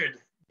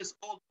bird, this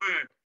old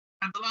bird.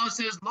 And the law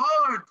says,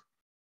 Lord,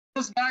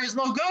 this guy is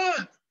no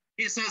good.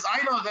 He says,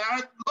 I know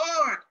that,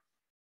 Lord.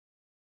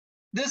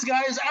 This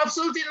guy is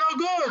absolutely no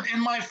good. In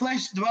my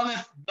flesh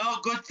dwelleth no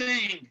good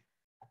thing.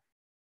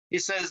 He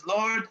says,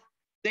 Lord,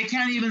 they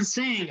can't even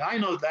sing. I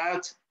know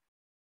that.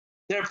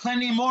 There are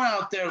plenty more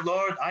out there,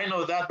 Lord. I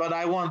know that, but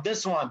I want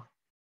this one.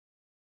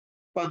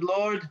 But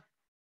Lord,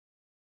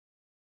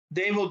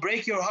 they will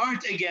break your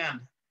heart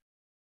again.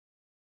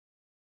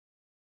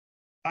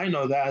 I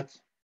know that.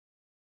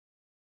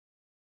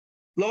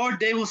 Lord,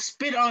 they will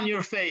spit on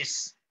your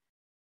face,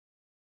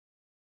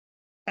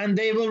 and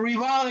they will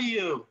revile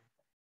you,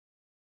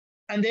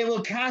 and they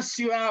will cast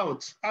you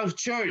out of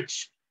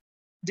church.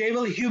 They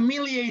will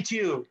humiliate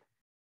you.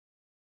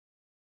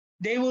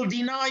 They will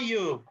deny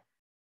you.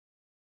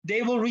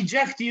 They will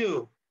reject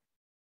you.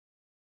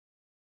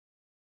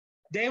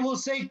 They will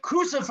say,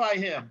 crucify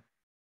him.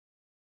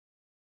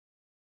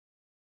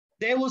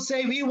 They will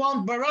say, we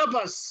want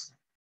Barabbas.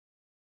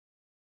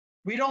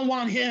 We don't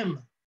want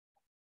him.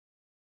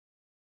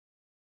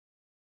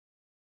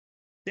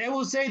 They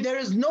will say, there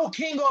is no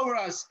king over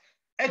us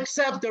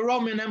except the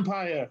Roman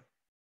Empire.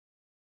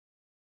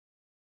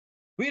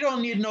 We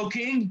don't need no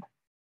king.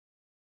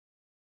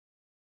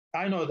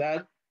 I know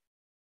that.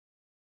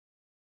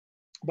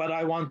 But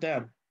I want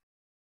them.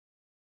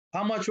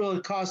 How much will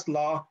it cost,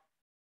 law?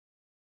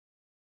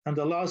 And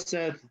the law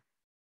said,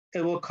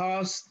 it will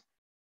cost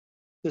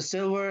the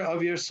silver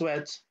of your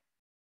sweat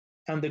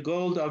and the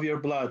gold of your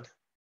blood.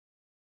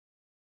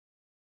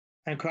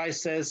 And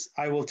Christ says,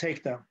 I will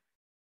take them.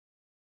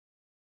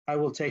 I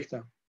will take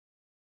them.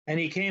 And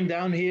he came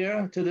down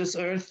here to this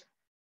earth,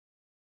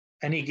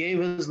 and he gave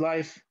his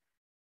life,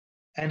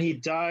 and he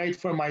died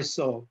for my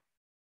soul,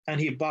 and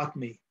he bought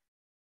me,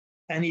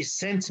 and he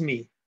sent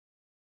me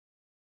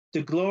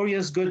the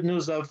glorious good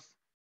news of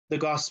the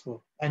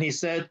gospel. And he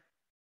said,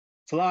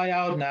 fly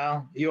out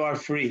now, you are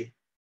free.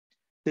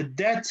 The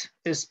debt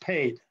is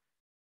paid.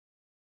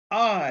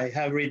 I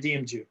have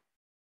redeemed you.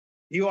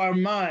 You are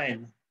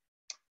mine,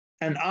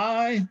 and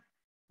I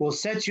will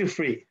set you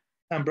free.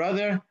 And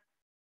brother,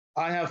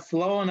 I have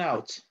flown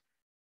out,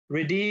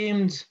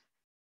 redeemed.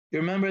 You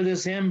remember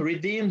this hymn,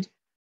 redeemed?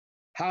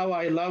 How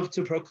I love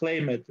to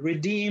proclaim it.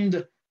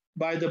 Redeemed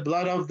by the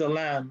blood of the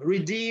Lamb,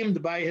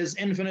 redeemed by his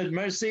infinite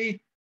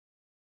mercy,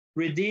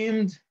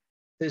 redeemed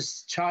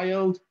his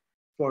child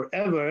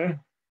forever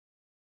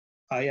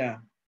I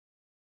am.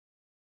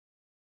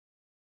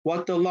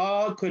 What the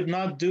law could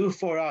not do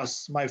for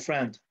us, my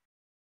friend,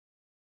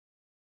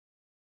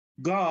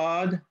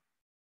 God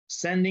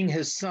sending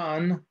his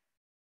son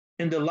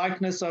in the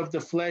likeness of the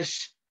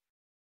flesh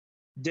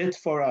did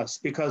for us,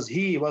 because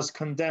he was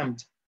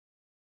condemned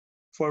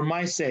for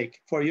my sake,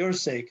 for your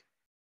sake,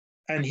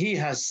 and he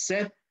has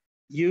set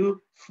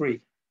you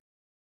free.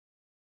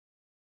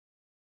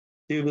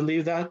 Do you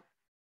believe that?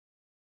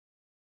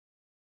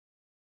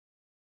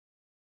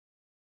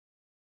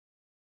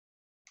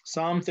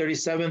 Psalm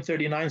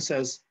 37:39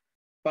 says,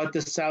 but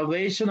the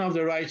salvation of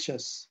the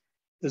righteous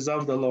is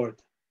of the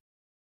Lord.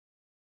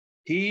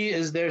 He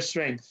is their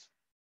strength.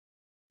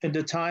 In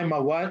the time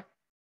of what?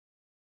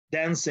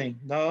 Dancing?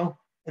 No.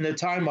 In the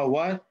time of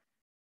what?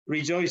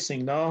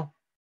 Rejoicing? No.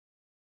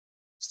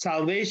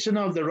 Salvation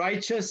of the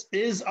righteous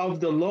is of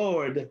the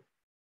Lord.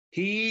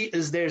 He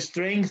is their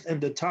strength in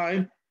the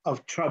time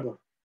of trouble.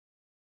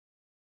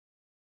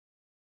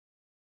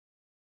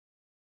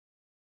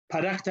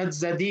 Paraktat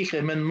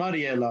zadikhe min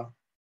mariela.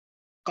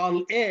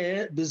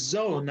 Qal'e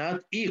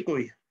bizonat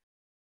iqui.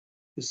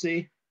 You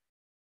see?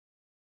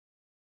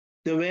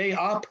 The way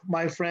up,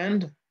 my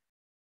friend,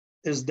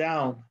 is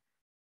down.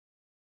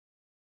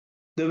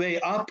 The way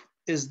up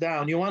is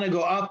down. You want to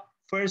go up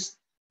first,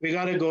 we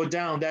got to go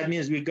down. That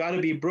means we got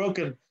to be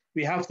broken.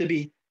 We have to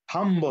be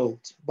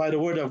humbled by the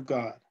word of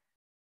God.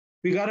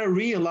 We got to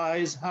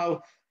realize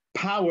how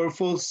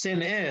powerful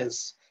sin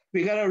is.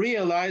 We got to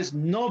realize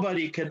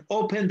nobody can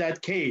open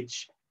that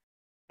cage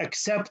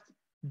except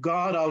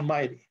God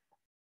Almighty.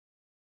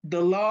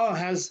 The law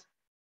has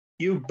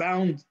you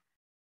bound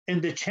in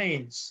the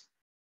chains.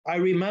 I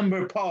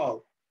remember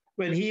Paul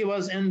when he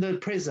was in the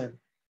prison,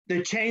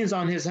 the chains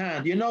on his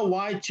hand. You know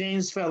why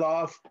chains fell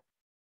off?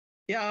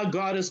 Yeah,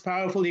 God is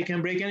powerful. He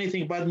can break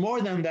anything. But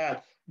more than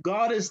that,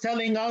 God is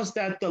telling us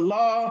that the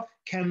law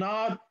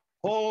cannot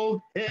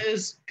hold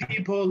his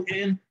people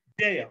in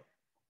jail.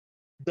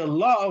 The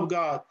law of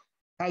God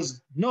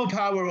has no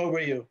power over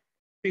you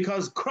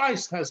because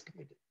Christ has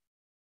paid it.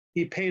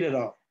 He paid it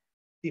all.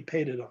 He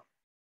paid it all.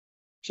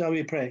 Shall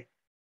we pray?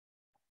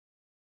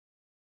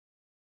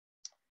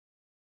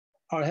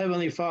 Our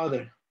Heavenly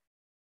Father,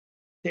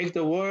 take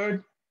the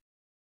word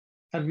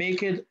and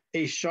make it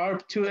a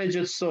sharp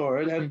two-edged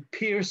sword and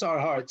pierce our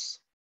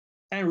hearts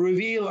and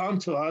reveal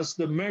unto us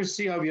the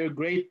mercy of your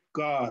great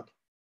God.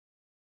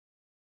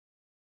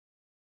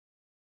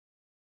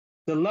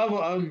 The love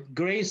of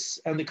grace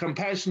and the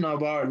compassion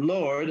of our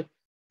Lord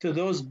to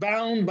those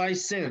bound by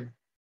sin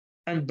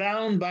and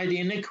bound by the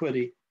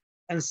iniquity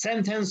and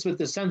sentenced with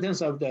the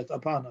sentence of death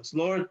upon us.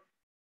 Lord,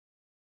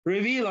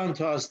 reveal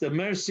unto us the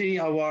mercy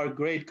of our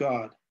great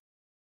God.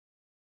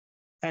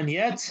 And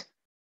yet,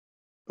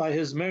 by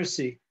his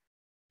mercy,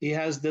 he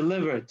has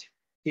delivered.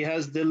 He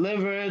has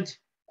delivered,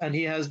 and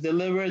he has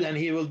delivered, and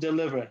he will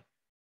deliver.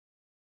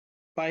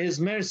 By his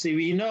mercy,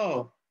 we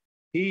know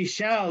he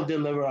shall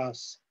deliver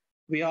us.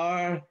 We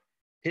are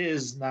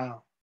his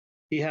now.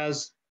 He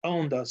has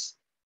owned us,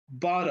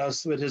 bought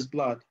us with his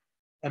blood,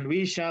 and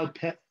we shall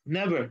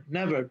never,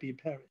 never be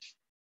perished.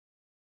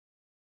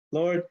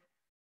 Lord,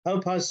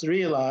 help us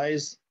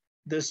realize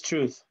this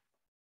truth.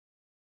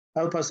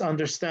 Help us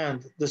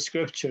understand the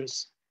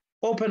scriptures.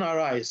 Open our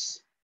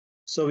eyes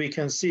so we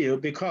can see you,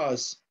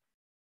 because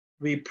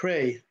we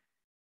pray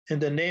in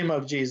the name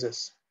of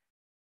Jesus.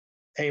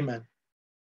 Amen.